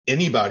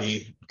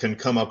anybody can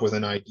come up with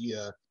an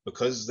idea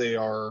because they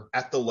are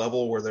at the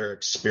level where they're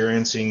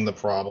experiencing the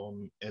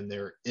problem and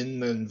they're in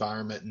the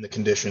environment and the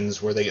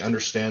conditions where they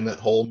understand that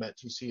whole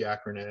METTC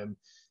acronym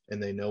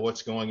and they know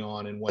what's going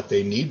on and what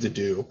they need to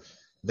do.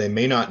 They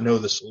may not know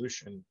the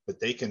solution, but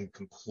they can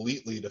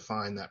completely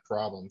define that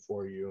problem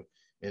for you.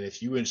 And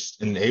if you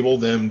enable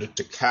them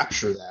to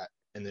capture that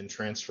and then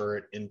transfer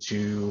it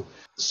into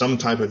some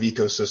type of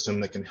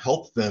ecosystem that can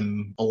help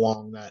them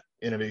along that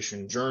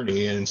innovation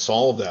journey and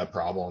solve that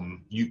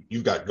problem,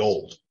 you've got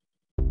gold.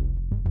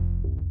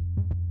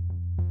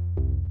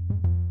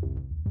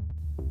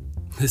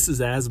 This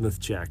is Azimuth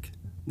Check,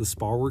 the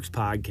SPARworks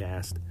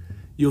podcast.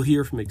 You'll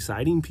hear from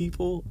exciting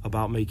people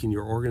about making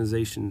your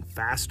organization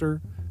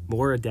faster,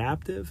 more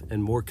adaptive,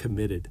 and more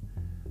committed.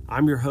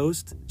 I'm your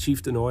host,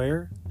 Chief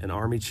Denoyer, an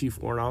Army Chief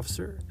Warrant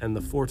Officer and the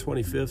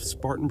 425th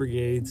Spartan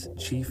Brigade's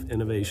Chief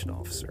Innovation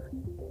Officer.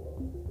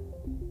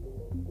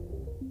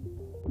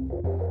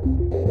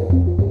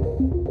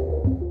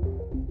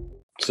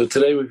 So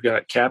today we've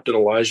got Captain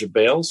Elijah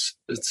Bales.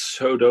 It's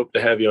so dope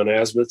to have you on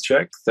Azimuth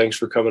Check. Thanks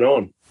for coming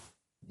on.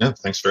 Yeah,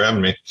 thanks for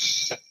having me.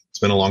 It's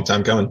been a long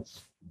time coming.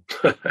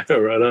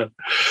 Right on.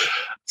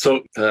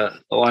 So,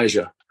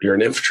 Elijah, you're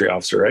an infantry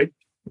officer, right?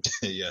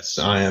 Yes,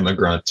 I am a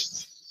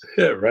grunt.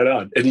 Yeah, right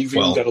on. And you've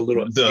even got a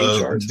little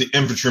the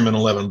infantryman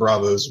 11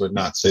 Bravos would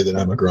not say that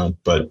I'm a grunt,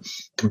 but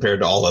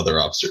compared to all other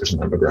officers,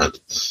 I'm a grunt.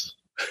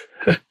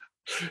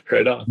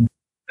 Right on.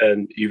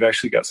 And you've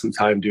actually got some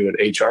time doing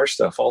HR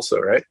stuff also,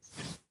 right?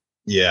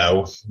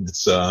 Yeah,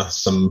 it's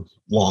some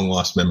long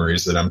lost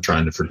memories that I'm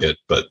trying to forget,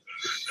 but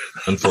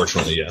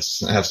unfortunately,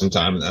 yes, I have some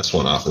time in the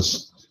S1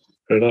 office.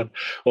 Right on.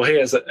 Well,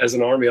 hey, as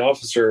an Army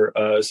officer,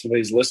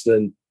 somebody's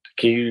listening,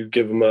 can you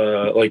give them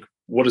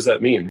what does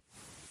that mean?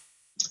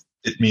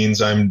 It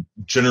means I'm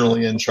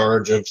generally in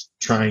charge of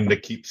trying to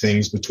keep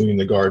things between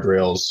the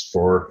guardrails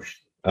for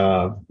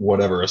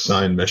whatever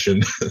assigned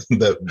mission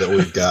that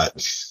we've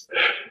got.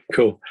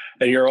 Cool.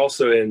 And you're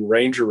also in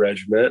Ranger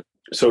Regiment.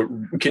 So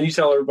can you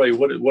tell everybody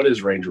what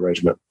is Ranger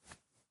Regiment?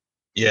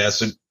 Yeah,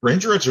 so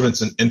Ranger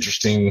Regiment's an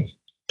interesting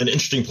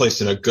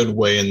place in a good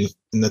way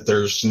in that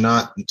there's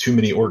not too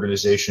many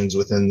organizations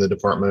within the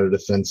Department of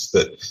Defense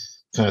that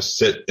kind of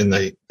sit in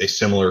a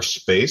similar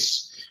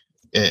space.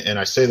 And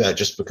I say that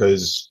just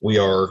because we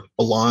are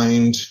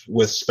aligned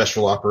with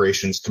Special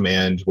Operations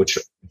Command, which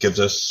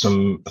gives us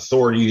some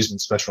authorities and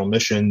special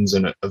missions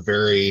and a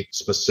very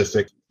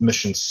specific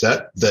mission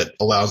set that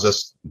allows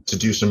us to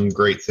do some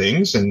great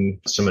things and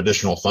some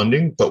additional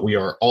funding. But we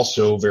are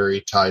also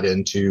very tied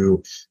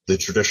into the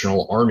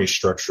traditional Army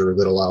structure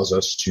that allows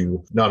us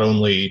to not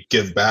only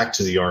give back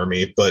to the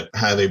Army, but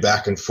have a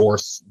back and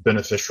forth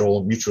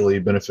mutually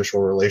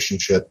beneficial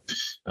relationship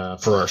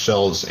for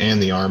ourselves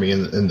and the Army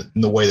and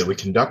the way that we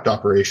conduct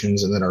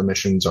operations. And then our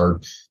missions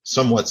are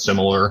somewhat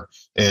similar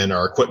and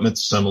our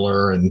equipment's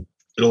similar, and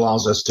it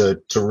allows us to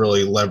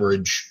really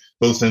leverage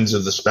both ends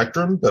of the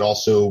spectrum, but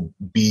also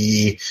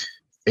be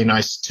a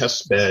nice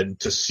test bed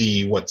to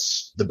see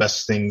what's the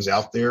best things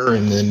out there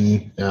and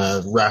then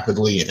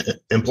rapidly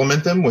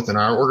implement them within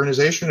our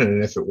organization.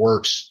 And if it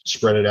works,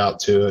 spread it out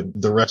to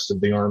the rest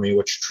of the Army,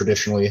 which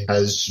traditionally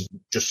has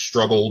just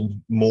struggled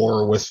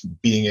more with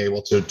being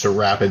able to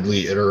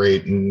rapidly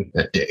iterate and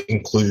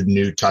include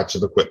new types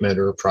of equipment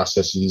or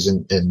processes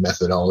and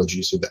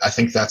methodologies. So I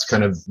think that's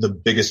kind of the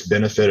biggest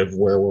benefit of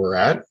where we're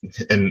at.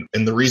 And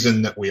the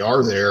reason that we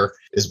are there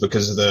is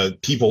because the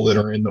people that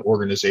are in the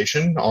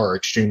organization are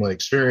extremely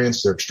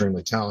experienced, they're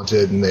extremely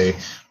talented, and they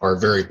are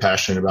very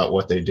passionate about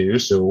what they do.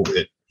 So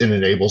it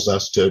enables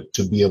us to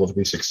be able to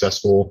be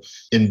successful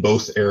in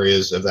both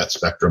areas of that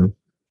spectrum.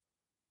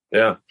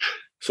 Yeah.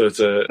 So it's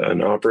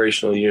an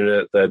operational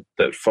unit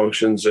that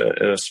functions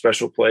in a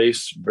special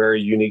place, very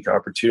unique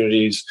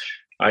opportunities.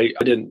 I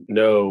didn't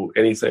know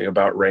anything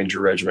about Ranger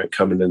Regiment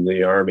coming into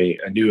the Army.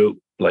 I knew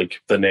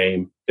the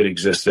name, it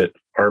existed,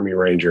 Army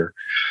Ranger.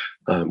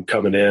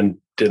 Coming in,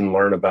 didn't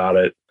learn about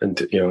it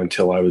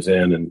until I was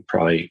in and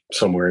probably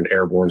somewhere in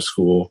airborne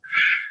school,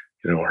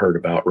 heard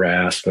about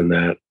RASP and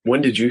that.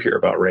 When did you hear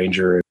about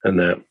Ranger and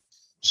that?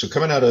 So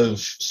coming out of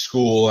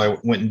school, I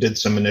went and did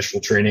some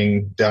initial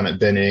training down at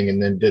Benning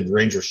and then did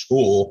Ranger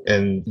School.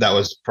 And that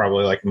was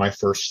probably my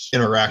first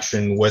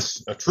interaction with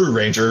a true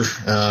Ranger,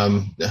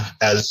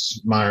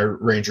 as my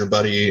Ranger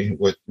buddy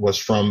was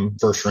from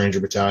 1st Ranger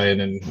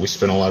Battalion. And we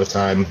spent a lot of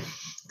time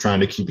trying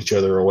to keep each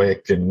other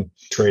awake and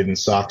trading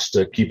socks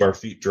to keep our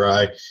feet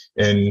dry.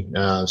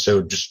 And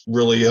so just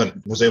really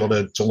was able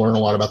to learn a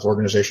lot about the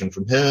organization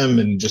from him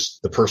and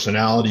just the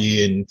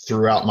personality. And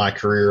throughout my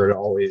career, it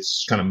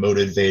always kind of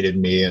motivated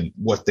me and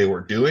what they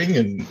were doing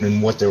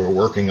and what they were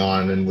working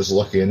on, and was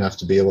lucky enough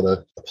to be able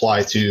to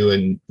apply to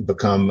and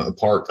become a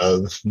part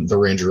of the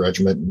Ranger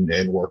Regiment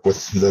and work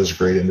with those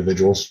great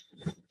individuals.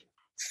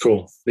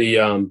 Cool.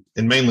 And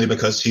mainly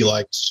because he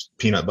liked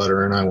peanut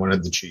butter and I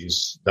wanted the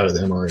cheese out of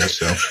the MRE.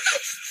 So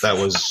that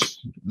was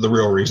the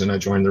real reason I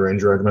joined the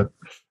Ranger Regiment.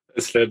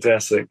 It's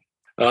fantastic.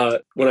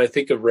 When I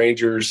think of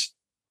Rangers,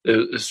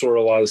 It's sort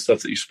of a lot of the stuff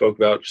that you spoke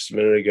about just a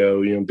minute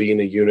ago, being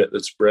a unit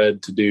that's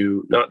bred to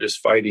do not just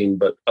fighting,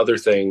 but other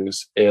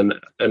things in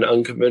an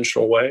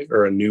unconventional way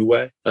or a new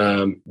way.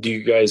 Do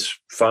you guys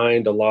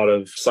find a lot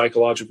of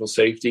psychological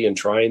safety in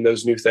trying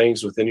those new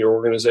things within your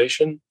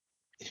organization?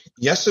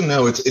 Yes and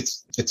no.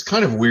 It's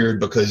kind of weird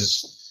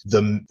because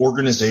the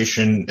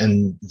organization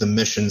and the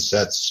mission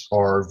sets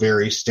are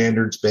very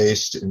standards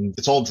based, and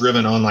it's all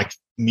driven on like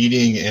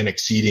meeting and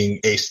exceeding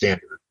a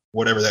standard,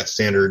 whatever that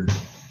standard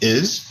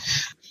is.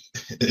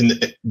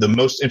 And the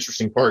most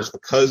interesting part is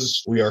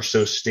because we are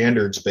so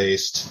standards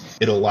based,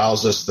 it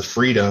allows us the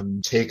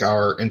freedom to take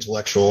our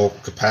intellectual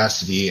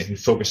capacity and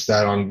focus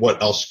that on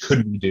what else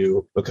could we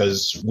do,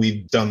 because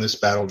we've done this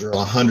battle drill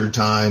 100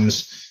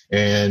 times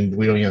and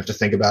we don't even have to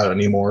think about it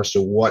anymore.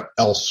 So what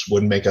else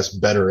would make us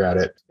better at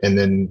it? And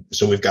then,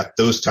 so we've got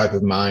those type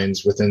of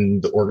minds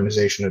within the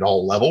organization at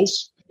all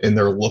levels, and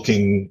they're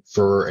looking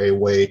for a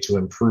way to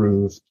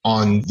improve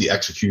on the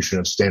execution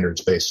of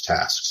standards-based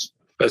tasks.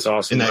 That's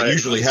awesome. And that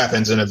usually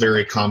happens in a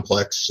very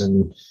complex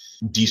and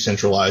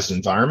decentralized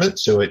environment.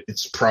 So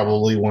it's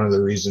probably one of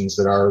the reasons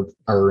that our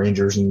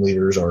rangers and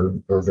leaders are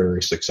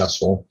very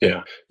successful.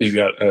 Yeah. You've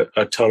got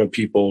a ton of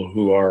people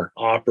who are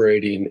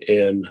operating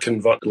in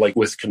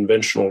with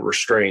conventional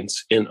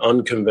restraints in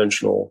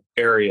unconventional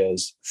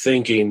areas,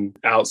 thinking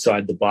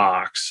outside the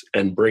box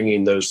and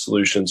bringing those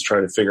solutions,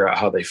 trying to figure out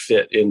how they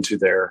fit into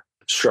their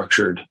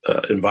structured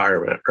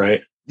environment,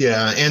 right?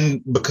 Yeah,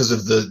 and because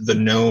of the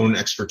known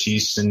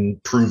expertise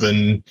and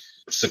proven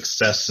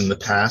success in the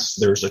past,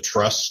 there's a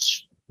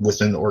trust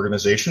within the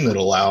organization that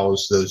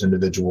allows those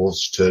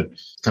individuals to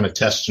kind of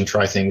test and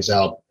try things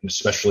out,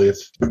 especially if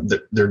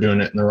they're doing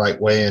it in the right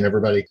way and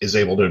everybody is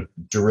able to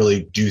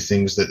really do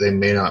things that they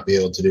may not be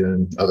able to do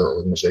in other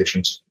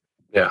organizations.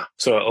 Yeah.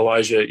 So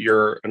Elijah,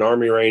 you're an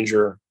Army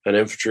Ranger, an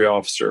infantry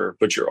officer,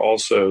 but you're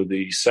also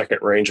the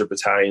 2nd Ranger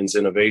Battalion's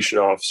innovation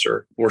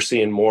officer. We're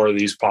seeing more of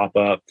these pop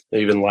up.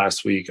 Even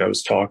last week, I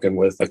was talking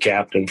with a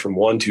captain from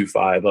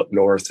 125 up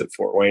north at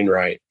Fort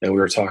Wainwright, and we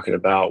were talking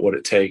about what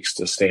it takes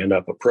to stand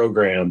up a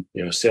program,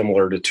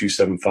 similar to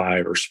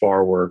 275 or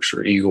Spar Works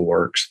or Eagle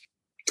Works.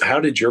 How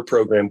did your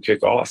program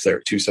kick off there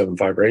at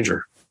 275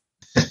 Ranger?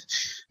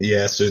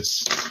 Yeah, so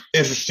it's an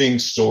interesting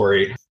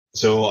story.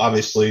 So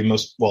obviously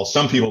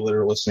some people that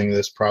are listening to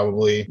this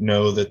probably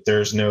know that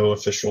there's no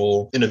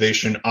official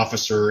innovation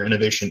officer,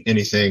 innovation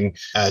anything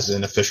as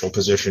an official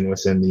position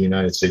within the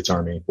United States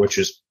Army, which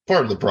is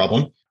part of the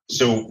problem.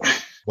 So,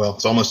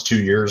 it's almost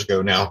 2 years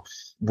ago now,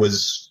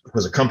 was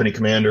a company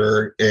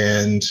commander,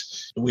 and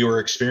we were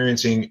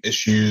experiencing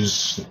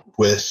issues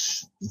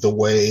with the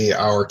way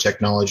our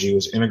technology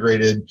was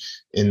integrated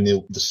in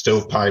the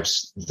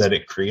stovepipes that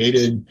it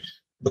created,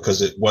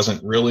 because it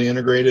wasn't really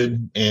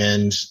integrated,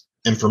 and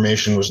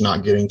information was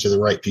not getting to the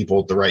right people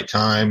at the right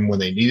time when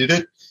they needed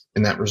it.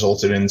 And that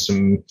resulted in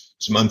some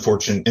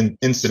unfortunate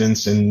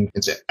incidents. And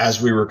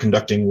as we were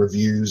conducting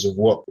reviews of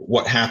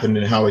what happened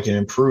and how we can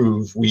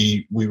improve,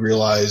 we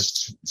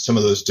realized some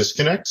of those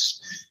disconnects,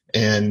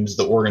 and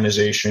the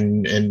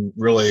organization and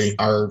really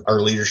our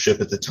leadership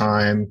at the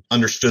time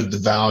understood the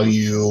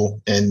value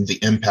and the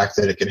impact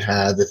that it could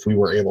have if we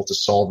were able to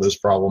solve those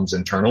problems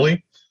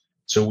internally.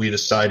 So we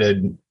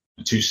decided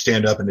to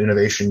stand up an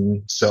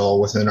innovation cell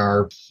within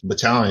our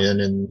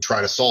battalion and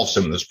try to solve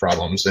some of those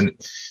problems. And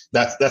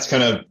that's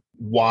kind of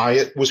why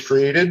it was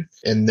created.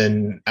 And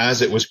then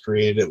as it was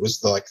created, it was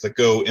the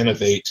go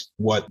innovate,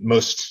 what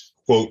most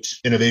quote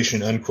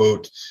innovation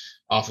unquote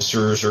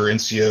officers or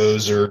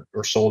NCOs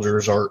or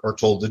soldiers are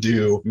told to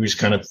do.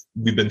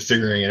 We've been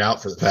figuring it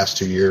out for the past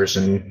 2 years,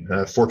 and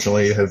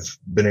fortunately have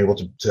been able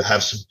to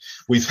have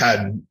we've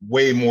had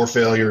way more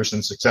failures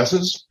than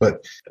successes,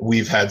 but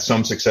we've had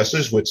some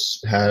successes which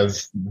have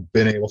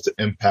been able to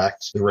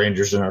impact the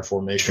Rangers in our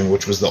formation,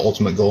 which was the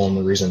ultimate goal and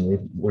the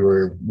reason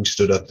we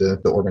stood up the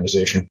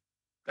organization.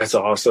 That's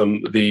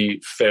awesome. The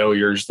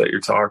failures that you're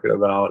talking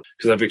about,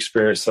 because I've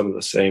experienced some of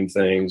the same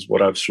things,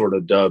 what I've sort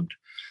of dubbed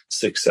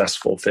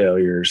successful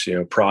failures,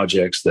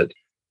 projects that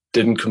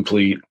didn't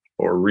complete,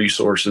 or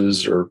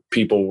resources or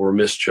people were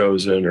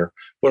mischosen, or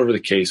whatever the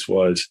case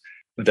was,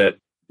 that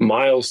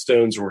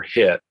milestones were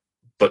hit,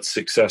 but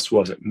success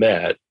wasn't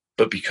met.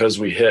 But because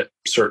we hit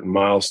certain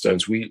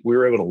milestones, we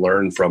were able to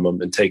learn from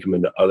them and take them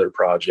into other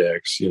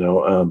projects,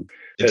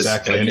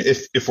 Exactly. And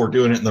if we're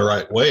doing it in the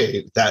right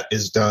way, that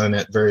is done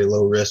at very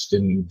low risk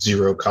and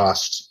zero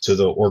cost to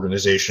the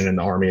organization and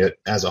the Army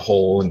as a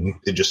whole. And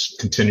it just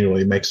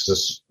continually makes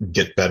us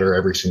get better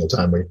every single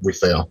time we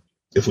fail.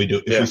 If we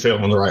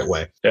fail in the right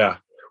way. Yeah.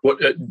 What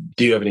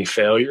do you have any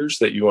failures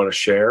that you want to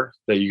share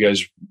that you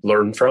guys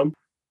learned from?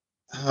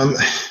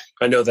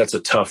 I know that's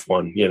a tough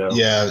one,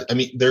 Yeah. I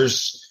mean,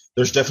 there's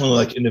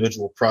definitely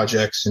individual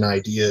projects and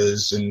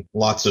ideas and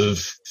lots of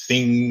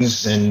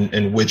things and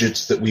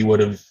widgets that we would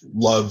have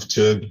loved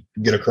to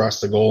get across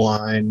the goal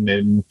line,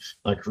 and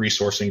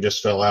resourcing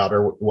just fell out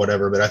or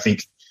whatever. But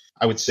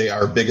I would say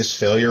our biggest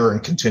failure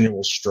and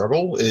continual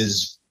struggle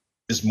is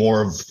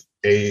more of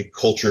a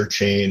culture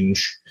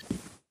change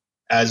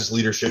as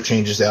leadership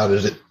changes out,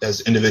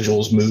 as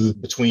individuals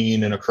move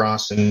between and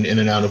across and in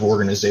and out of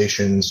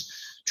organizations,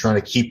 trying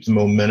to keep the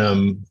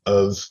momentum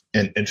of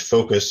and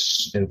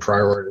focus and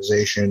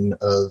prioritization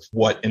of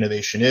what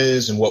innovation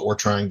is and what we're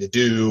trying to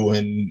do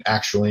and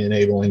actually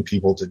enabling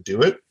people to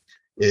do it.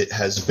 It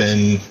has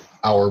been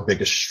our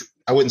biggest,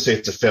 I wouldn't say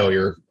it's a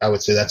failure. I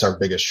would say that's our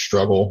biggest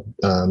struggle,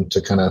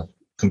 to kind of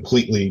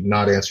completely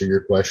not answer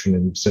your question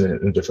and send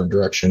it in a different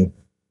direction.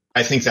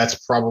 I think that's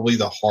probably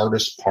the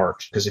hardest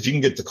part, because if you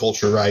can get the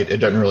culture right, it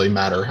doesn't really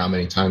matter how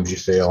many times you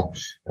fail.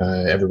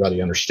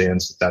 Everybody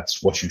understands that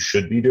that's what you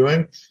should be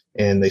doing,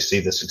 and they see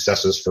the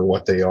successes for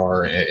what they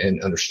are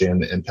and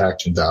understand the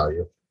impact and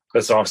value.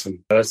 That's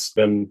awesome. That's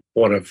been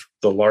one of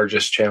the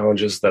largest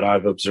challenges that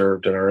I've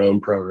observed in our own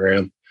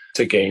program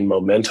to gain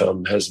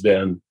momentum has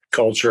been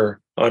culture,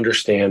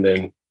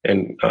 understanding,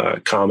 and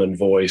common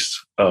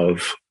voice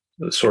of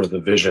sort of the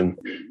vision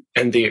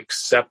and the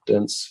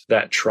acceptance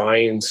that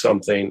trying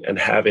something and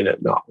having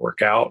it not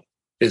work out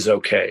is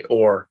okay,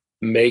 or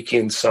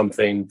making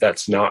something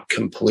that's not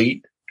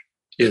complete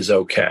is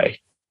okay,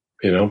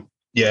 you know?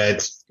 Yeah,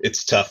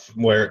 it's tough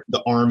where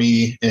the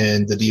Army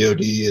and the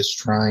DoD is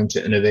trying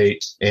to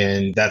innovate,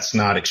 and that's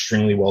not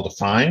extremely well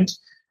defined.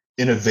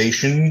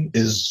 Innovation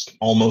is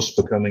almost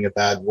becoming a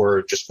bad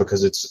word just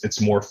because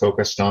it's more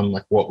focused on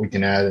like what we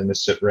can add in a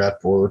sit rep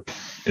or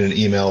in an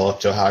email up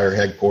to higher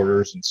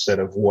headquarters, instead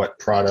of what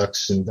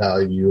products and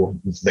value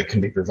that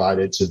can be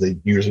provided to the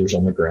users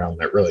on the ground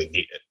that really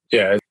need it.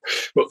 Yeah.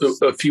 Well,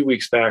 a few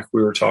weeks back,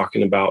 we were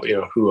talking about,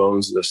 who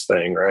owns this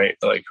thing, right?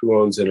 Like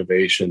who owns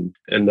innovation,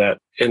 and that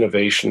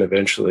innovation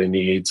eventually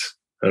needs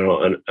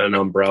an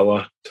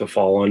umbrella to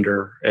fall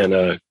under and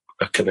a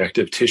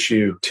connective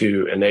tissue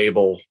to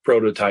enable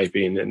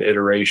prototyping and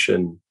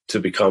iteration to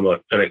become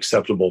an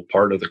acceptable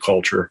part of the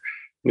culture.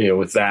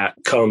 With that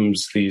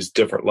comes these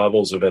different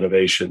levels of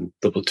innovation,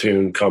 the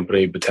platoon,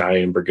 company,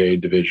 battalion, brigade,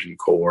 division,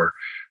 corps,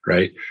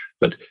 right?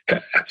 But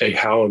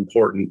how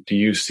important do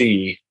you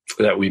see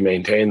that we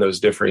maintain those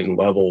differing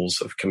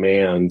levels of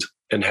command,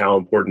 and how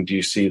important do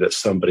you see that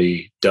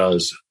somebody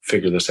does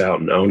figure this out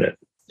and own it?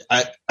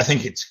 I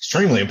think it's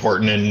extremely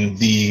important, and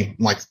the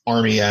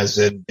Army as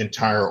an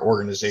entire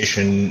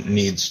organization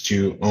needs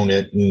to own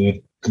it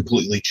and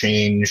completely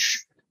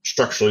change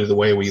structurally the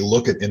way we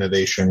look at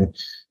innovation,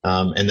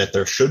 and that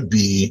there should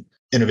be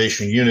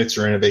innovation units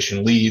or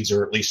innovation leads,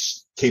 or at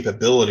least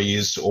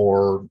capabilities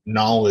or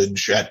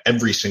knowledge at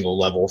every single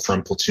level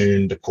from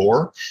platoon to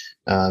corps,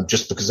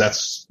 just because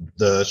that's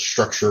the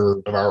structure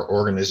of our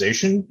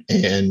organization.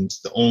 And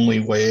the only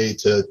way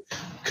to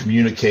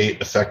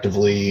communicate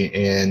effectively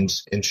and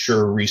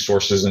ensure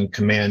resources and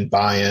command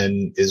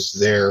buy-in is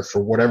there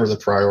for whatever the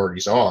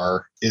priorities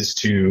are, is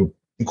to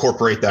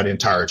incorporate that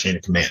entire chain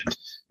of command.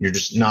 You're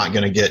just not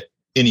going to get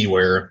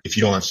anywhere if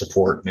you don't have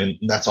support. And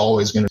that's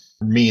always going to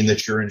mean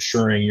that you're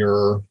ensuring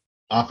your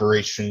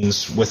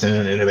operations within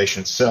an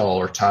innovation cell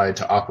are tied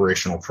to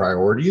operational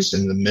priorities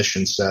and the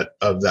mission set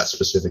of that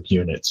specific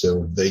unit.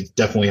 So they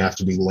definitely have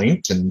to be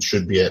linked and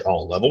should be at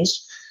all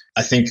levels.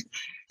 I think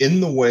in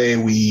the way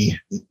we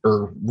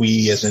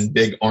as in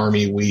Big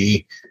Army,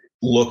 we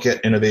look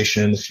at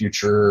innovation in the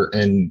future,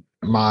 and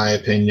my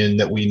opinion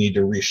that we need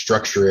to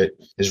restructure it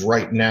is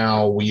right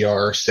now we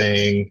are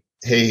saying,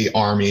 hey,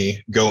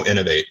 Army, go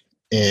innovate.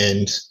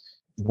 And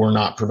we're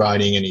not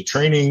providing any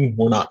training,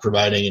 we're not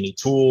providing any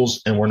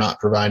tools, and we're not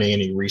providing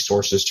any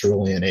resources to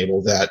really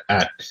enable that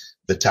at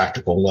the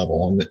tactical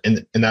level.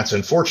 And that's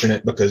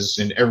unfortunate, because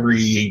in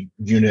every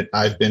unit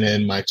I've been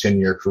in my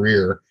 10-year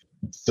career,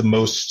 the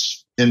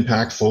most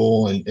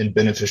impactful and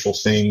beneficial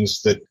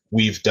things that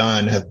we've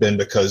done have been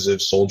because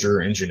of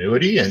soldier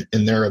ingenuity and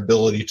their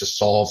ability to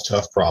solve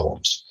tough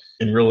problems.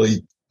 And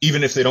really,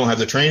 even if they don't have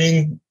the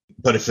training,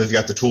 but if they've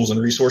got the tools and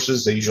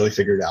resources, they usually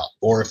figure it out.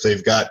 Or if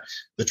they've got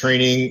the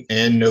training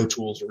and no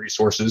tools or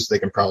resources, they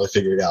can probably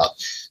figure it out.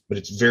 But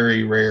it's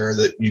very rare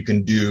that you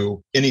can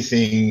do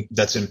anything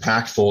that's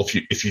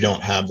impactful if you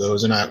don't have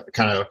those. And I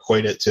kind of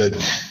equate it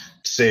to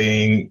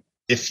saying,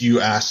 if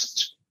you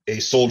asked a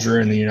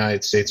soldier in the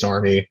United States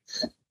Army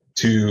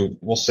to,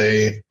 we'll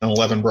say, an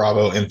 11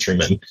 Bravo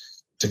infantryman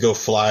to go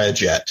fly a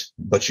jet,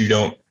 but you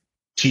don't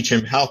teach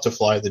him how to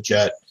fly the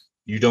jet,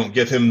 you don't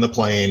give him the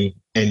plane,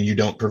 and you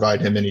don't provide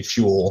him any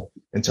fuel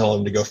and tell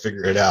him to go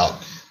figure it out.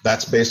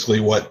 That's basically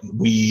what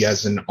we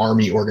as an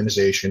Army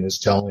organization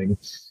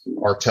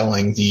are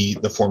telling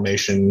the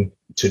formation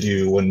to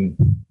do when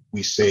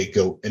we say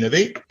go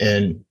innovate.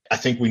 And I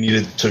think we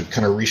needed to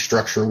kind of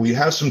restructure. We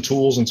have some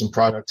tools and some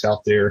products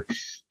out there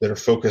that are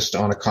focused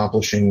on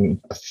accomplishing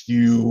a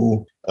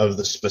few of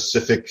the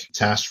specific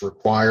tasks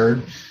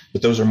required,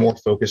 but those are more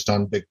focused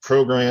on big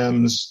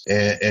programs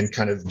and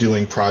kind of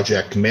doing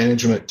project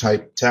management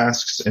type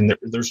tasks. And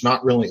there's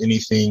not really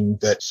anything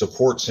that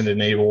supports and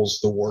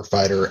enables the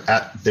warfighter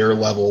at their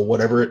level,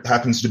 whatever it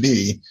happens to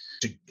be,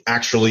 to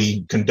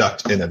actually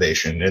conduct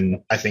innovation.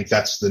 And I think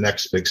that's the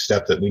next big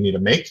step that we need to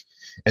make.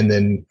 And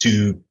then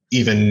to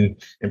even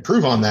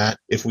improve on that,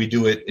 if we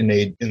do it in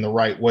the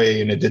right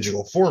way in a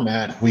digital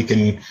format, we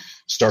can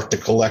start to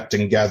collect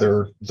and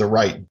gather the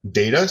right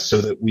data so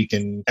that we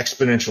can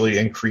exponentially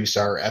increase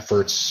our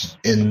efforts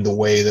in the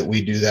way that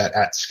we do that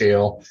at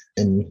scale,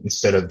 and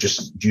instead of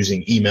just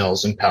using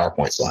emails and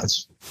PowerPoint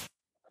slides.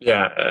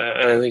 Yeah,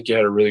 I think you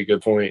had a really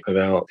good point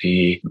about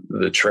the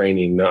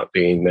training not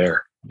being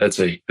there. That's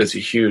a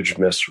huge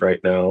miss right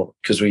now,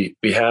 because we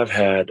have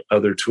had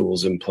other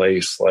tools in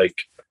place,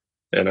 like,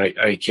 and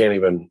I can't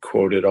even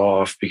quote it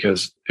off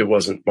because it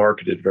wasn't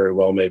marketed very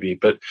well, maybe,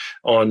 but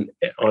on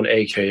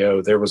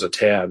AKO, there was a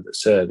tab that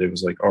said it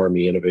was like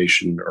Army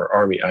Innovation or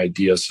Army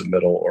Idea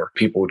Submittal, or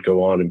people would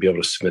go on and be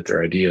able to submit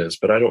their ideas.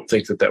 But I don't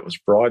think that was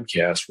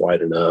broadcast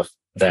wide enough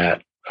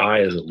that I,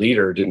 as a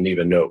leader, didn't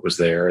even know it was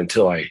there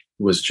until I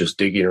was just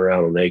digging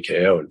around on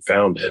AKO and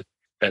found it.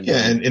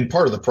 And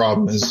part of the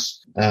problem is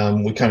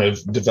we kind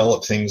of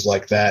develop things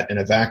like that in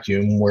a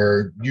vacuum,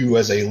 where you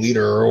as a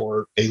leader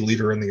or a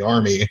leader in the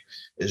Army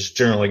is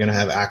generally going to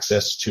have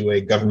access to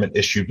a government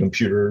issued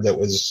computer that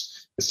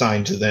was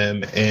assigned to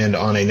them and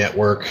on a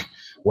network,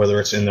 whether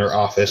it's in their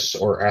office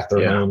or at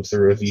their home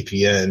through a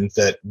VPN,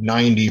 that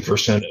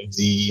 90% of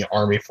the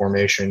Army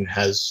formation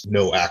has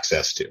no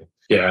access to.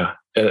 Yeah.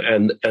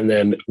 And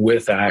then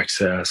with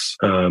access,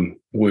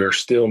 we're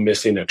still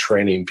missing a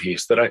training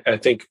piece that I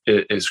think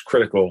is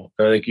critical.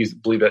 And I think you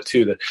believe that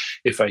too, that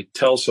if I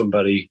tell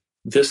somebody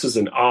this is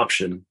an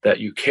option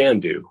that you can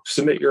do,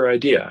 submit your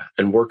idea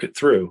and work it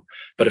through.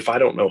 But if I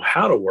don't know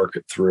how to work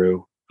it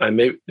through,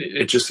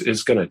 it just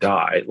is going to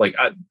die. Like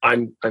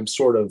I'm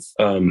sort of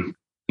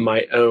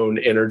my own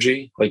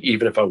energy. Like,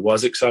 even if I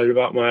was excited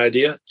about my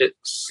idea, it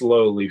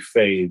slowly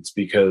fades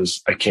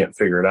because I can't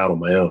figure it out on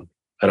my own.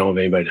 I don't have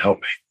anybody to help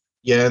me.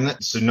 Yeah, and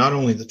so not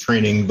only the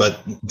training, but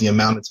the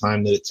amount of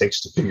time that it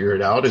takes to figure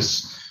it out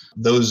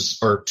those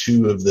are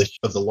two of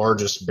the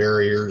largest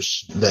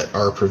barriers that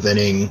are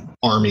preventing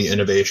Army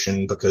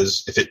innovation.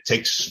 Because if it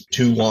takes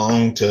too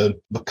long to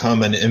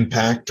become an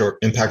impact or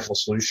impactful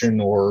solution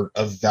or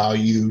of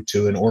value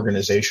to an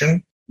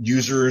organization,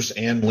 users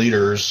and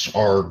leaders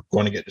are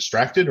going to get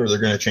distracted, or they're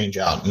going to change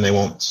out and they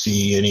won't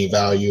see any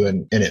value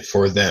in it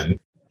for them.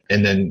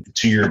 And then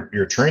to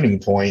your training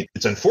point,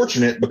 it's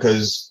unfortunate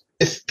because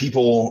if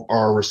people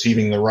are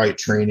receiving the right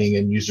training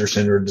in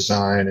user-centered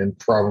design and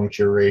problem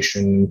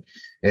curation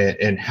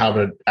and how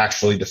to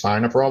actually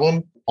define a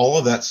problem, all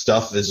of that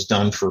stuff is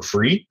done for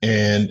free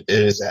and it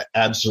is at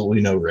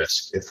absolutely no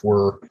risk. If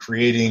we're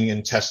creating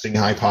and testing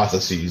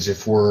hypotheses,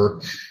 if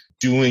we're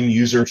doing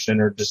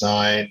user-centered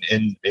design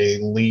in a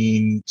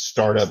lean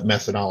startup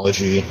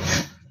methodology,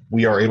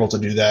 we are able to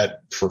do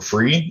that for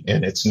free.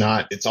 And it's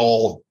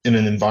all in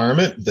an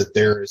environment that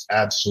there is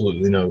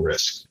absolutely no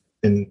risk.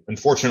 And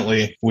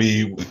unfortunately,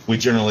 we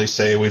generally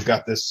say we've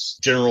got this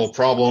general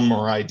problem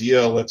or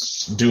idea.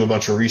 Let's do a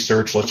bunch of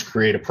research. Let's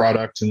create a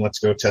product and let's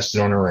go test it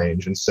on a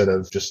range, instead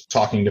of just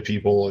talking to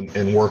people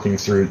and working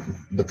through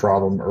the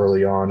problem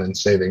early on and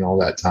saving all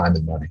that time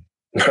and money.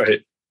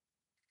 Right.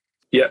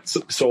 Yeah.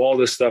 So all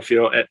this stuff,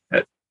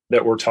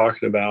 that we're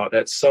talking about,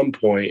 at some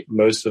point,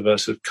 most of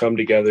us have come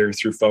together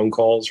through phone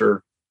calls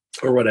or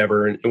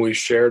whatever, and we've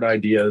shared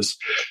ideas.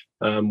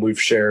 We've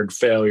shared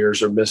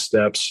failures or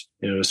missteps,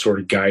 to sort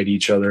of guide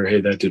each other.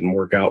 Hey, that didn't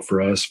work out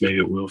for us. Maybe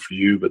it will for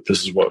you, but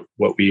this is what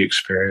we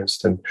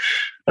experienced.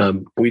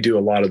 And we do a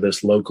lot of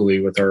this locally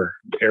with our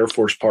Air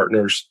Force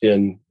partners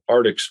in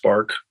Arctic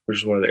Spark, which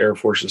is one of the Air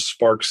Force's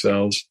Spark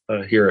cells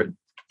here at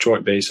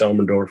Joint Base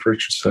Elmendorf,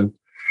 Richardson.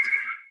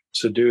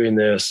 So doing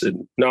this, it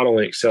not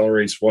only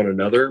accelerates one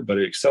another, but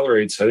it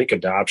accelerates, I think,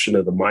 adoption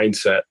of the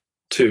mindset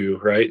too,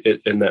 right?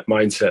 And that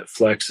mindset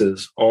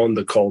flexes on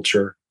the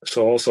culture.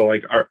 So also,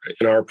 like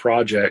in our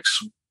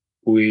projects,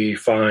 we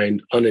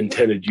find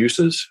unintended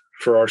uses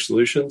for our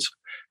solutions,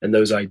 and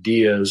those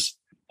ideas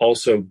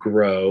also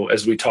grow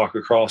as we talk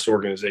across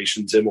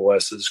organizations,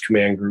 MOSs,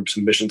 command groups,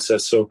 and mission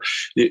sets. So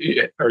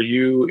are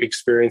you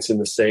experiencing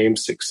the same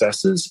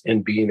successes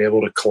in being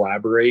able to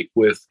collaborate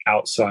with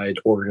outside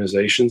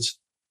organizations?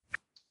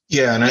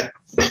 Yeah,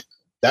 and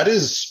that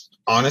is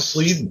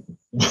honestly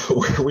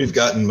where we've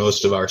gotten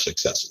most of our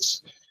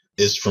successes,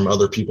 is from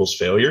other people's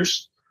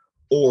failures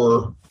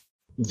or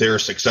their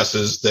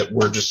successes that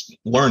we're just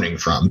learning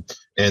from.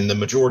 And the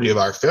majority of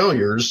our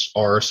failures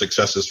are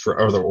successes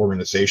for other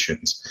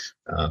organizations.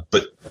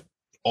 But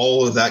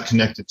all of that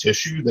connective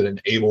tissue that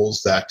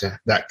enables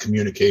that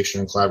communication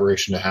and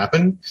collaboration to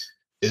happen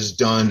is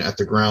done at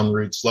the ground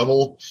roots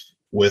level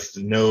with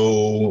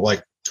no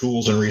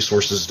tools and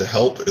resources to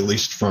help, at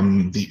least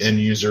from the end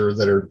user,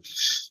 that are,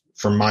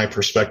 from my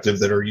perspective,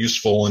 that are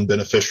useful and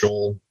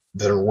beneficial,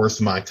 that are worth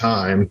my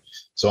time.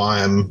 So I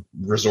am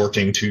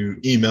resorting to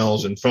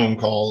emails and phone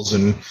calls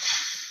and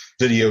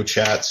video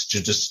chats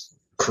to just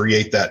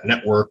create that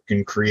network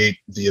and create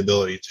the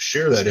ability to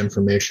share that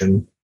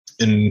information.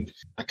 And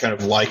I kind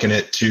of liken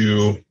it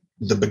to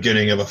the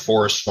beginning of a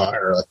forest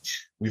fire.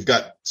 We've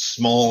got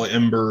small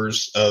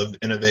embers of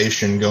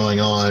innovation going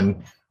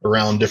on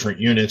around different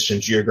units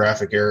and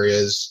geographic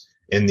areas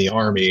in the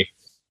Army.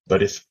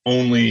 But if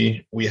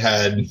only we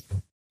had,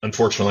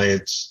 unfortunately,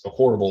 it's a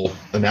horrible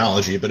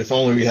analogy, but if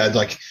only we had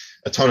like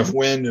a ton of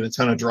wind and a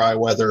ton of dry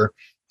weather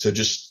to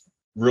just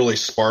really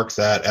spark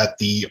that at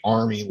the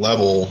Army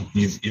level,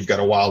 you've got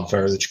a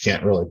wildfire that you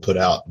can't really put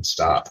out and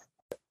stop.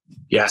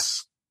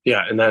 Yes.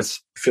 Yeah. And I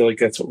feel like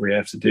that's what we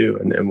have to do.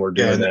 And we're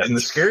doing that. And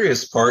the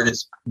scariest part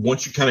is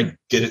once you kind of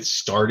get it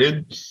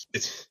started,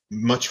 it's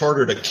much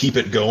harder to keep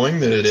it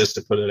going than it is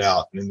to put it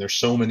out. And there's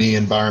so many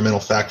environmental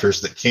factors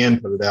that can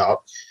put it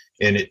out.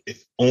 And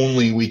if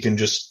only we can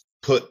just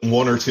put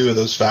one or two of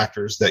those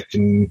factors that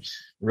can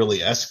really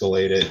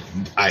escalate it,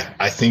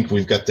 I think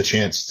we've got the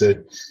chance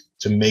to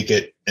make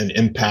it an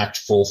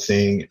impactful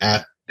thing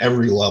at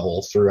every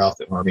level throughout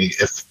the Army.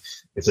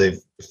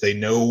 If they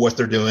know what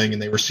they're doing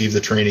and they receive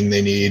the training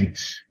they need,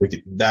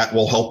 that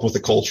will help with the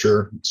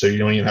culture. So you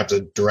don't even have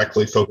to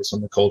directly focus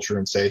on the culture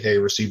and say, hey,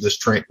 receive this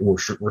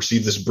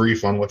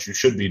brief on what you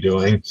should be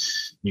doing.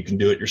 You can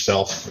do it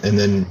yourself. And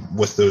then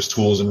with those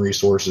tools and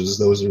resources,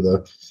 those are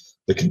the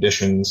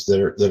conditions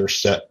that are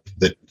set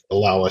that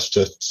allow us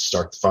to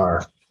start the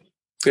fire.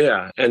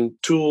 Yeah. And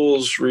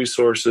tools,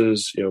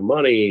 resources,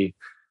 money,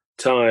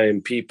 time,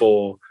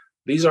 people,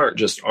 these aren't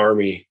just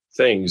Army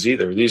things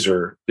either. These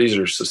are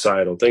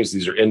societal things.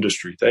 These are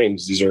industry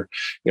things. These are,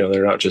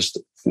 they're not just,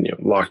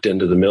 locked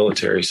into the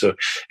military. So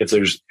if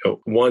there's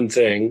one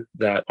thing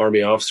that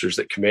Army officers,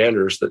 that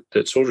commanders,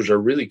 that soldiers are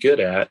really good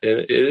at,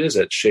 and it is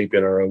at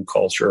shaping our own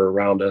culture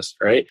around us,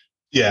 right?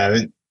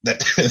 Yeah.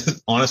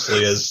 That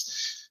honestly,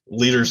 as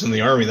leaders in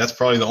the Army, that's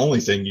probably the only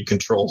thing you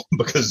control,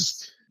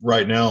 because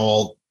right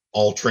now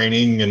all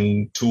training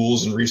and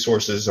tools and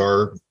resources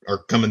are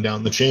coming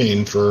down the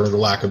chain, for the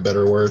lack of a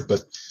better word,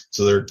 but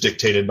so they're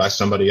dictated by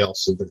somebody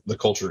else. So the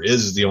culture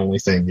is the only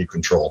thing you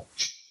control.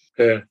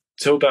 Yeah.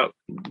 So about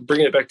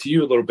bringing it back to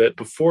you a little bit,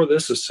 before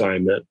this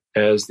assignment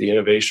as the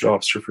innovation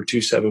officer for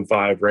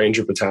 275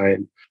 Ranger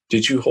Battalion,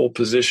 did you hold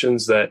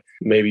positions that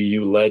maybe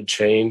you led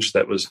change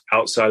that was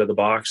outside of the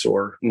box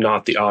or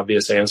not the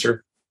obvious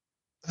answer?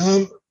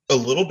 A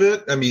little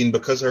bit. I mean,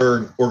 because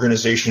our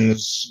organization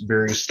is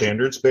very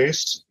standards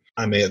based,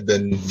 I may have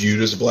been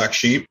viewed as a black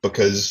sheep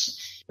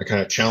because I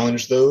kind of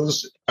challenged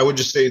those. I would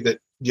just say that,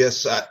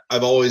 yes,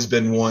 I've always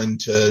been one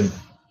to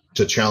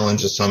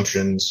challenge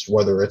assumptions,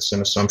 whether it's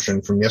an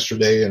assumption from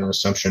yesterday and an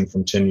assumption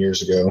from 10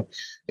 years ago.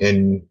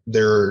 And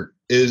there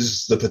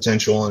is the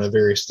potential in a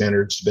very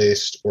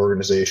standards-based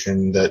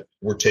organization that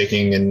we're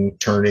taking and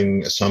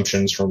turning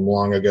assumptions from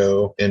long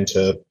ago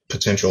into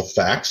potential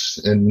facts.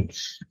 And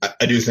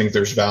I do think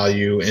there's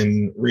value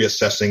in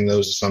reassessing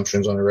those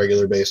assumptions on a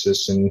regular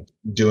basis and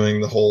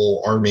doing the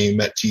whole Army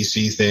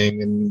MET-TC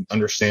thing and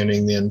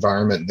understanding the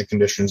environment and the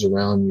conditions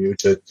around you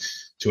to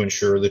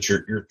ensure that you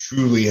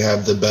truly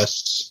have the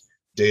best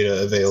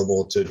data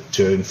available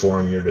to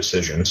inform your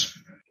decisions.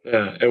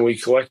 Yeah, and we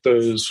collect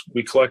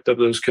up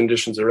those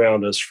conditions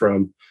around us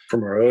from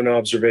our own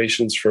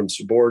observations, from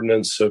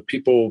subordinates. So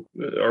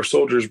our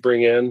soldiers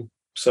bring in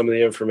some of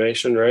the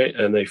information, right?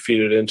 And they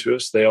feed it into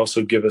us. They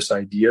also give us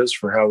ideas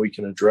for how we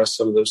can address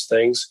some of those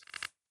things.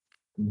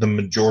 The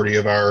majority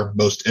of our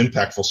most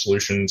impactful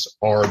solutions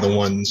are the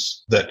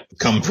ones that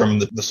come from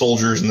the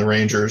soldiers and the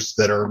Rangers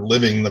that are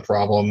living the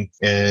problem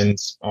and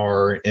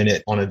are in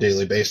it on a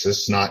daily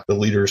basis, not the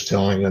leaders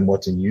telling them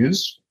what to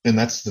use. And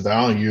that's the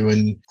value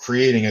in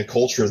creating a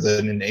culture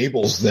that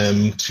enables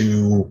them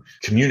to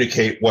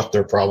communicate what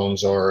their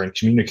problems are and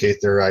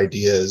communicate their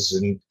ideas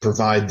and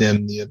provide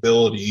them the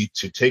ability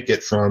to take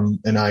it from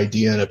an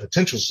idea and a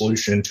potential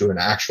solution to an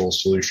actual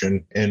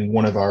solution. And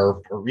one of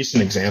our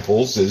recent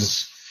examples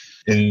is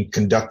in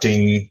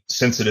conducting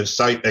sensitive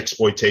site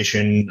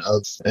exploitation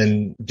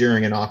and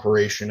during an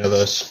operation of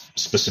a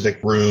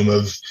specific room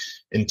of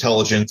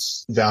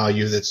intelligence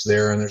value that's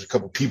there, and there's a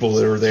couple people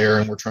that are there,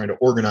 and we're trying to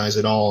organize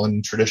it all.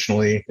 And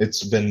traditionally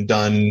it's been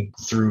done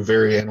through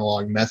very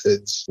analog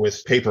methods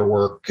with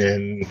paperwork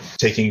and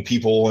taking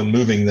people and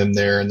moving them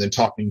there and then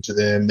talking to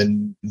them,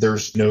 and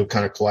there's no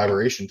kind of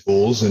collaboration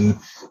tools.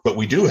 But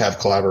we do have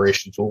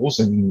collaboration tools,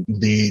 and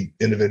the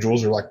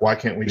individuals are like, why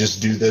can't we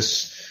just do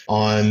this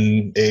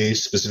on a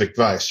specific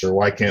device? Or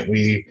why can't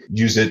we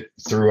use it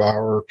through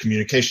our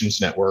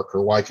communications network?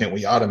 Or why can't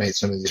we automate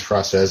some of these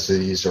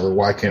processes? Or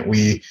why can't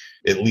we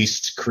at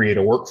least create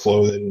a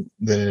workflow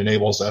that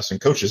enables us and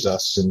coaches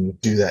us and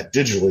do that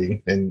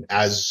digitally? And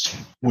as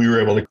we were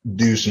able to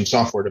do some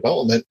software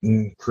development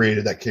and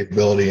created that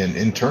capability, and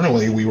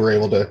internally we were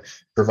able to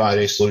provide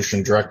a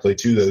solution directly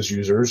to those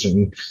users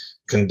and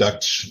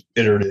conduct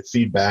iterative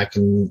feedback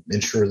and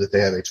ensure that they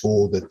have a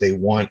tool that they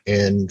want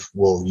and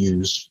will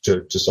use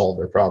to solve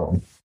their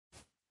problem.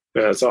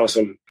 Yeah, that's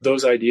awesome.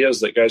 Those ideas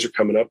that guys are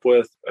coming up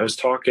with, I was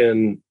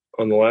talking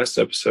on the last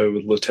episode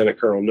with Lieutenant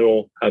Colonel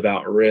Newell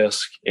about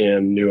risk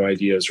and new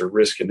ideas, or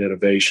risk and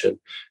innovation.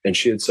 And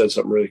she had said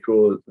something really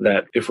cool,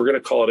 that if we're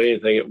going to call it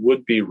anything, it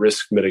would be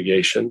risk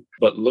mitigation.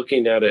 But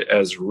looking at it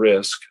as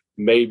risk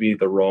may be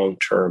the wrong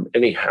term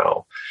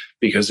anyhow,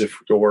 because if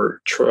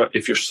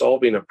you're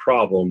solving a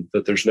problem,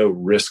 that there's no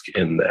risk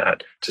in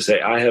that. To say,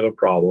 I have a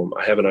problem,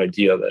 I have an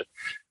idea that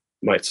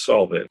might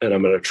solve it, and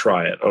I'm going to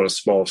try it on a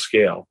small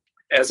scale.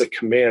 As a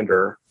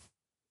commander,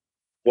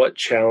 what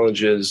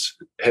challenges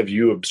have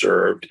you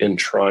observed in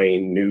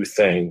trying new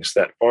things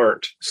that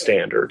aren't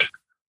standard?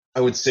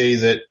 I would say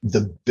that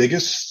the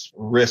biggest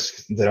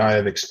risk that I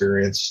have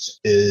experienced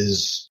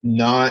is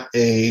not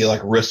a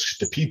risk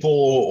to people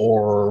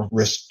or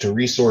risk to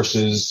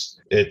resources.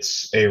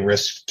 It's a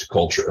risk to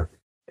culture.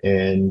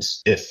 And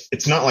if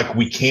it's not like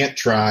we can't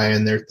try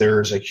and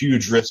there's a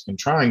huge risk in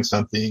trying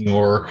something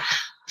or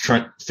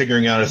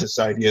figuring out if this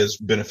idea is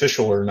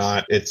beneficial or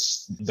not,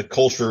 it's the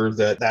culture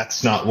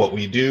that's not what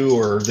we do,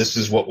 or this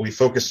is what we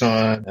focus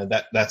on,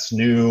 that's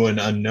new and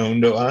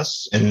unknown to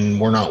us, and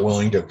we're not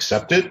willing to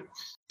accept it,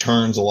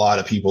 turns a lot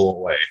of people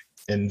away.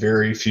 And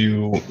very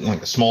few,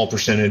 a small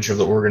percentage of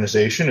the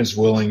organization is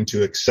willing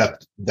to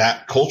accept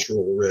that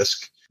cultural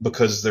risk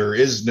because there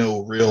is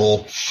no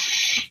real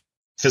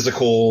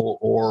physical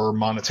or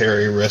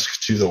monetary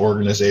risk to the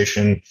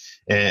organization.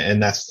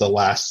 And that's the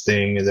last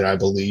thing that I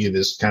believe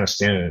is kind of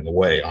standing in the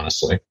way,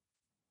 honestly.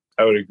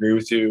 I would agree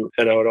with you.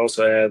 And I would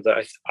also add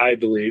that I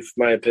believe,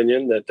 my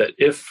opinion, that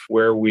if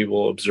where we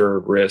will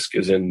observe risk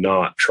is in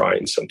not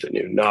trying something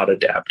new, not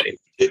adapting.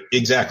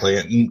 Exactly.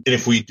 And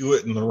if we do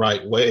it in the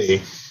right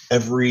way,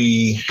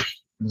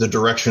 the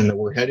direction that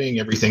we're heading,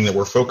 everything that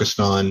we're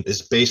focused on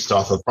is based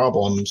off of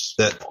problems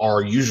that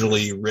are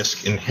usually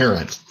risk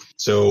inherent.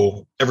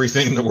 So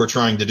everything that we're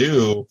trying to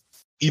do,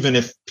 even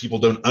if people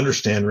don't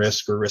understand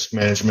risk or risk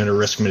management or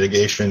risk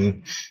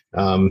mitigation,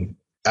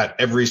 at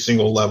every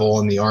single level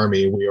in the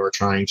Army, we are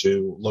trying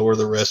to lower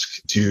the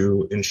risk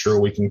to ensure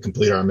we can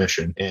complete our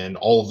mission. And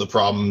all of the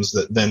problems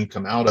that then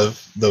come out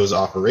of those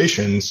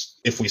operations,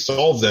 if we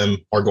solve them,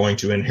 are going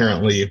to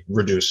inherently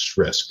reduce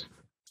risk.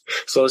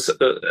 So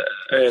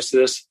I ask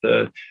this,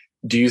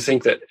 do you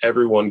think that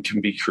everyone can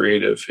be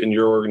creative in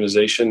your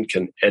organization?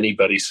 Can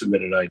anybody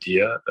submit an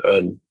idea?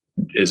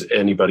 Is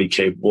anybody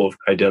capable of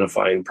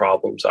identifying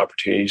problems,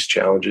 opportunities,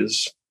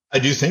 challenges? I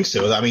do think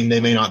so. I mean,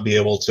 they may not be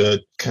able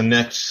to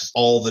connect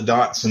all the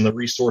dots and the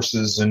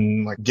resources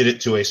and get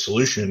it to a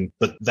solution,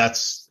 but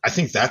I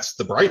think that's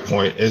the bright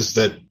point, is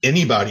that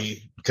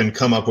anybody can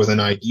come up with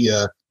an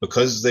idea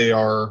because they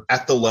are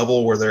at the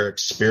level where they're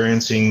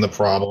experiencing the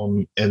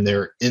problem and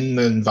they're in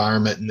the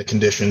environment and the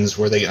conditions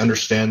where they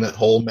understand that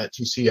whole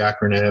METTC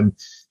acronym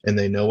and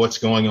they know what's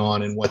going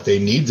on and what they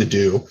need to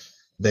do.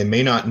 They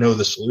may not know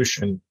the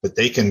solution, but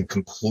they can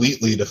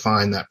completely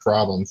define that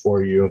problem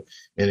for you.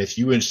 And if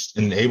you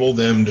enable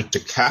them to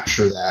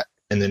capture that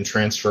and then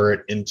transfer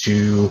it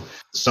into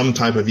some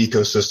type of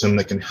ecosystem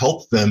that can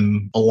help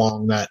them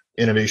along that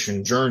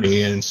innovation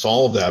journey and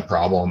solve that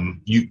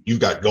problem,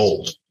 you've got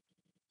gold.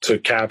 So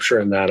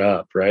capturing that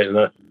up, right? And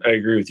I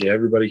agree with you.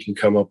 Everybody can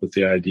come up with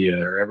the idea,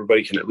 or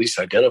everybody can at least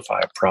identify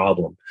a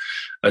problem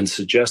and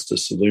suggest a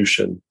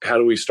solution. How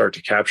do we start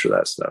to capture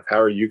that stuff? How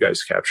are you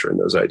guys capturing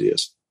those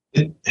ideas?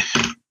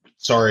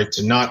 Sorry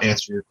to not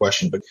answer your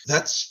question, but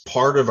that's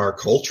part of our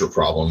culture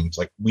problems.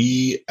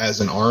 We as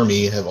an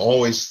Army have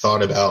always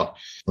thought about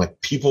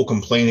people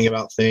complaining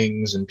about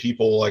things and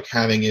people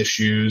having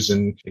issues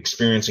and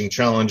experiencing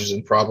challenges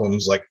and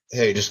problems.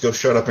 Hey, just go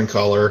shut up in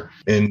color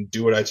and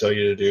do what I tell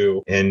you to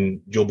do and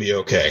you'll be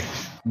okay.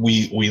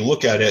 We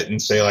look at it and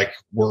say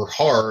we're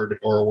hard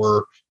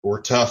or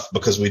we're tough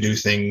because we do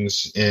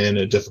things in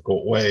a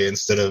difficult way,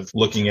 instead of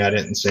looking at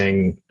it and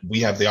saying we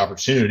have the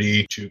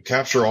opportunity to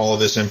capture all of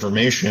this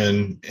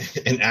information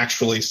and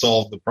actually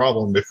solve the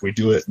problem if we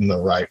do it in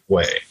the right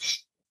way.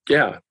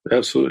 Yeah,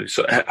 absolutely.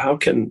 So how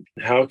can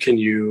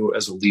you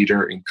as a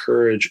leader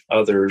encourage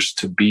others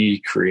to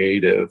be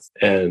creative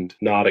and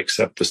not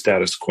accept the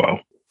status quo?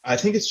 I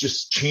think it's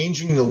just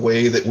changing the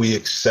way that we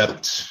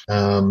accept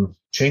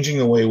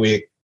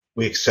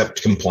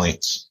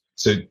complaints.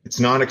 So it's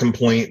not a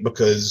complaint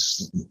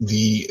because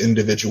the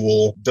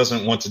individual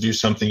doesn't want to do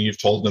something you've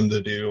told them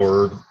to do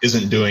or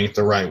isn't doing it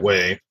the right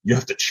way. You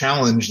have to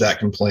challenge that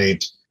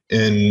complaint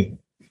in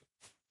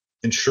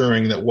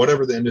ensuring that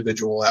whatever the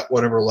individual at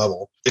whatever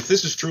level, if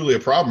this is truly a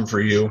problem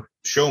for you,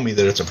 show me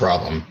that it's a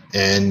problem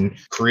and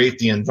create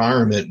the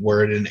environment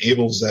where it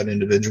enables that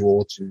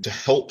individual to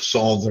help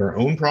solve their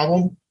own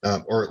problem,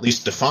 or at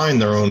least define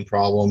their own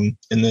problem.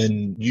 And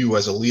then you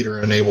as a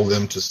leader enable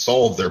them to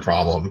solve their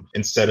problem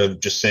instead of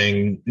just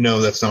saying,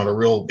 no, that's not a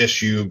real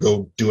issue.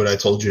 Go do what I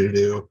told you to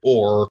do,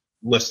 or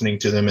listening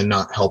to them and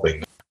not helping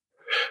them.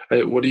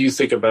 What do you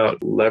think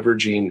about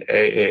leveraging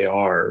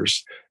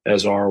AARs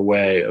as our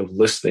way of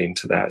listening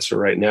to that? So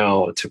right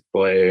now, a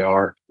typical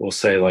AAR will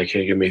say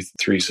hey, give me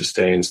 3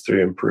 sustains,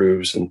 3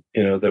 improves, and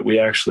that we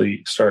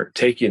actually start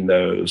taking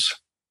those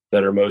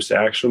that are most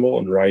actionable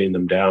and writing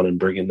them down and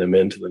bringing them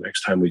into the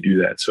next time we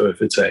do that. So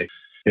if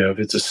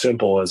it's as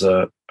simple as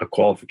a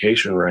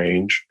qualification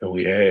range and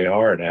we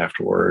AAR it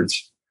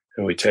afterwards,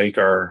 and we take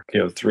our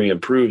 3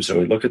 improves and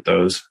we look at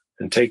those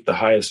and take the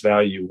highest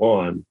value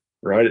one,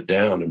 write it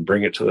down and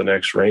bring it to the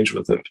next range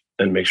with it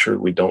and make sure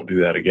we don't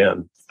do that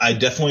again. I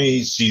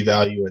definitely see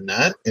value in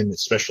that, and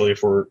especially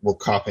if we're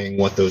copying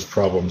what those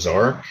problems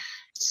are.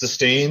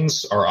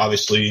 Sustains are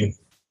obviously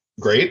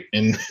great.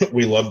 And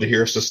we love to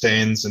hear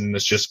sustains and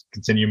let's just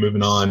continue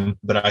moving on.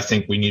 But I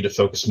think we need to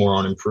focus more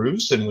on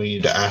improves, and we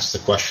need to ask the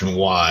question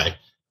why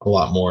a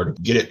lot more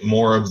to get it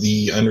more of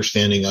the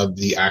understanding of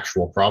the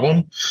actual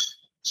problem.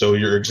 So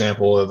your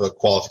example of a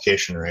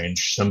qualification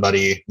range,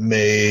 somebody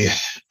may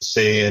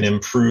say an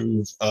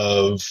improve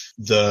of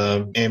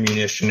the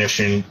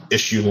ammunition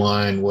issue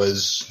line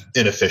was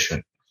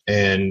inefficient.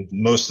 And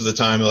most of the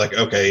time, they're like,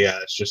 okay, yeah,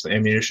 it's just the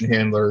ammunition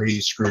handler.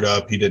 He screwed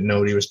up. He didn't know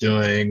what he was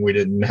doing. We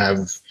didn't have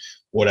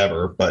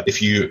whatever. But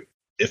if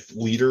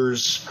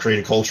leaders create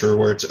a culture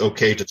where it's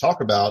okay to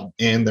talk about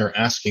and they're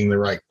asking the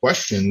right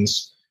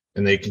questions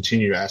and they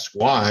continue to ask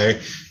why,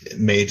 it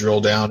may drill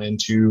down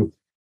into,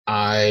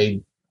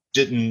 I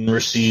didn't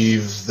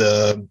receive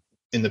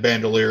in the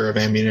bandolier of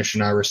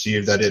ammunition I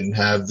received, I didn't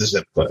have the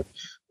zip clip,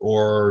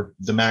 or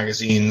the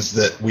magazines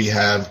that we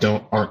have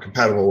aren't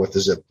compatible with the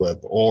zip clip,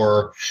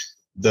 or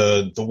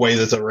the way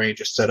that the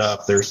range is set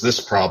up, there's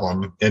this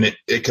problem. And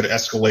it could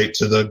escalate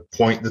to the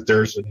point that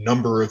there's a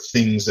number of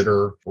things that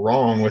are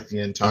wrong with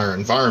the entire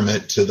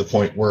environment, to the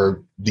point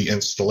where the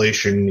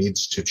installation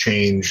needs to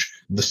change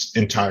this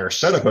entire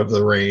setup of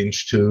the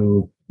range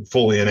to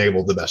fully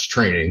enable the best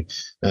training.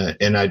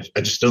 And I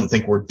just don't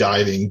think we're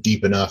diving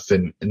deep enough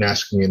and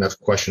asking enough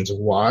questions of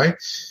why,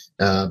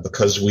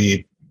 because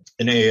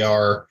in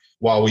AAR,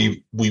 while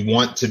we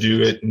want to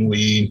do it and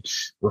we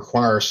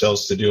require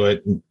ourselves to do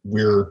it,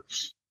 we're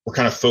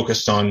kind of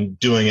focused on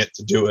doing it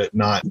to do it,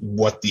 not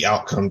what the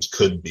outcomes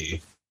could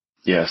be.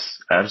 Yes,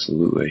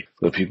 absolutely.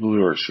 The people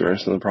who are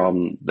experiencing the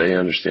problem, they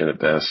understand it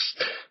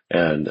best,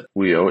 and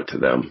we owe it to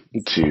them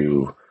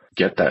to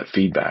get that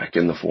feedback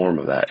in the form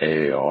of that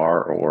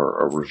AAR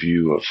or a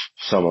review of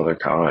some other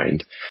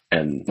kind,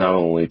 and not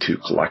only to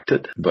collect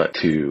it, but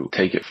to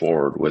take it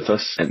forward with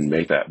us and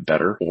make that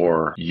better,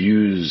 or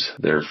use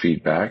their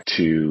feedback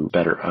to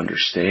better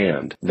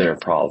understand their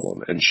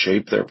problem and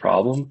shape their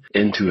problem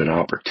into an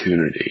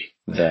opportunity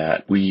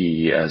that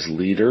we as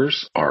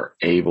leaders are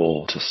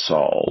able to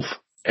solve.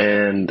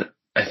 And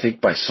I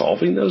think by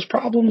solving those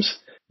problems,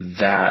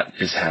 that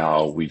is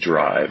how we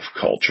drive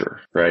culture,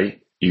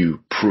 right?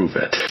 You prove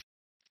it.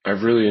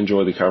 I've really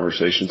enjoyed the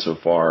conversation so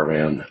far,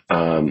 man.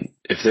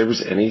 If there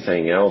was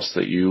anything else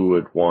that you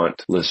would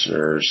want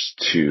listeners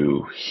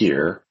to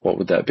hear, what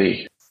would that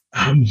be?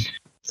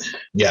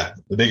 Yeah,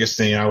 the biggest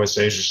thing I would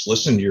say is just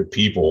listen to your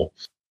people.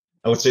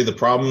 I would say the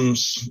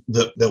problems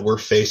that we're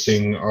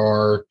facing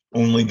are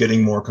only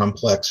getting more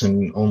complex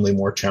and only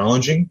more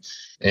challenging.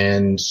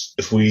 And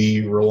if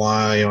we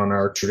rely on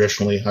our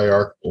traditionally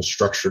hierarchical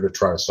structure to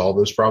try to solve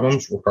those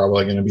problems, we're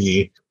probably going to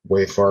be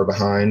way far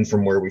behind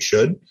from where we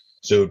should.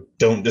 So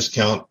don't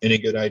discount any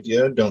good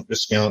idea. Don't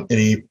discount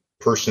any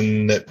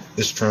person that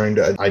is trying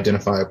to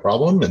identify a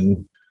problem,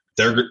 and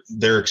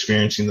they're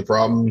experiencing the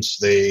problems.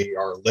 They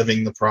are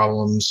living the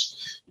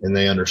problems, and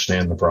they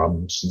understand the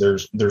problems.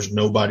 There's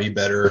nobody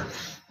better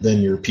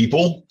than your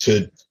people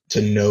to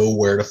know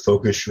where to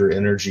focus your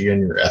energy and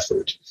your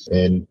effort.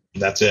 And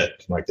that's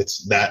it. Like,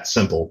 it's that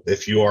simple.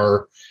 If you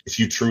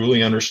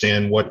truly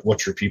understand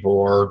what your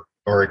people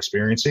are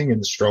experiencing and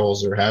the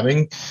struggles they're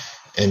having,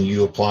 and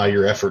you apply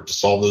your effort to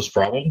solve those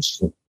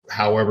problems,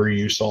 however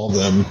you solve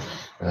them,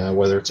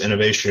 whether it's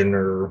innovation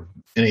or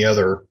any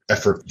other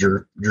effort,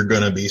 you're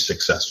going to be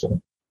successful.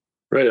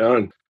 Right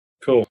on.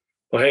 Cool.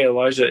 Well, hey,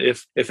 Elijah,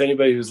 if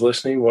anybody who's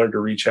listening wanted to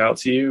reach out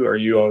to you, are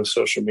you on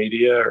social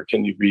media, or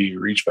can you be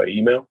reached by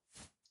email?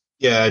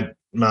 Yeah,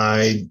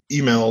 my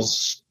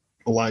email's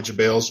Elijah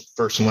Bales,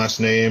 first and last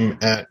name,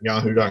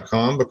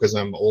 @yahoo.com, because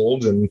I'm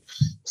old and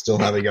still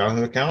have a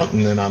Yahoo account.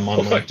 And then I'm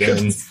on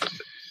LinkedIn.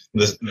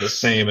 The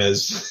same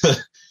as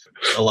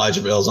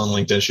Elijah Bales on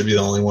LinkedIn should be the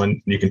only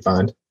one you can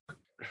find.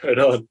 Right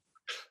on.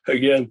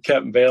 Again,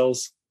 Captain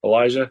Bales,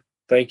 Elijah,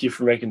 thank you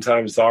for making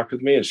time to talk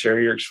with me and share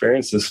your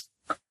experiences.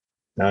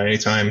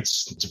 Anytime.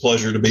 It's a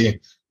pleasure to be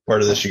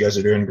part of this. You guys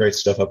are doing great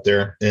stuff up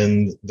there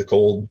in the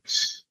cold,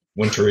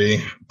 wintry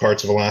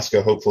parts of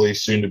Alaska, hopefully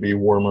soon to be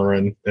warmer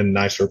and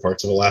nicer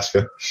parts of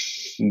Alaska.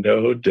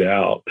 No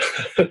doubt.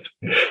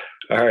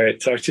 All right.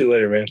 Talk to you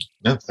later, man.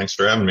 Yeah, thanks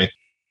for having me.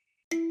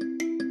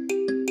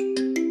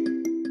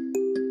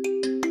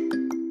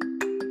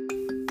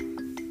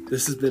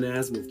 This has been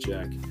Azimuth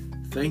Jack.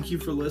 Thank you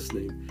for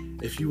listening.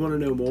 If you want to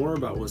know more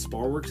about what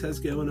SPARworks has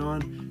going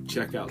on,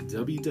 check out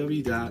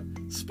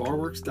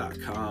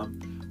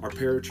www.sparworks.com. Our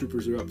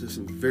paratroopers are up to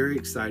some very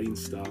exciting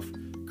stuff,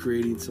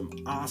 creating some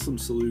awesome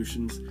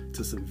solutions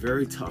to some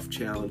very tough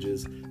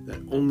challenges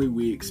that only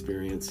we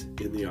experience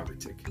in the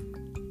Arctic.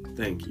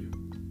 Thank you.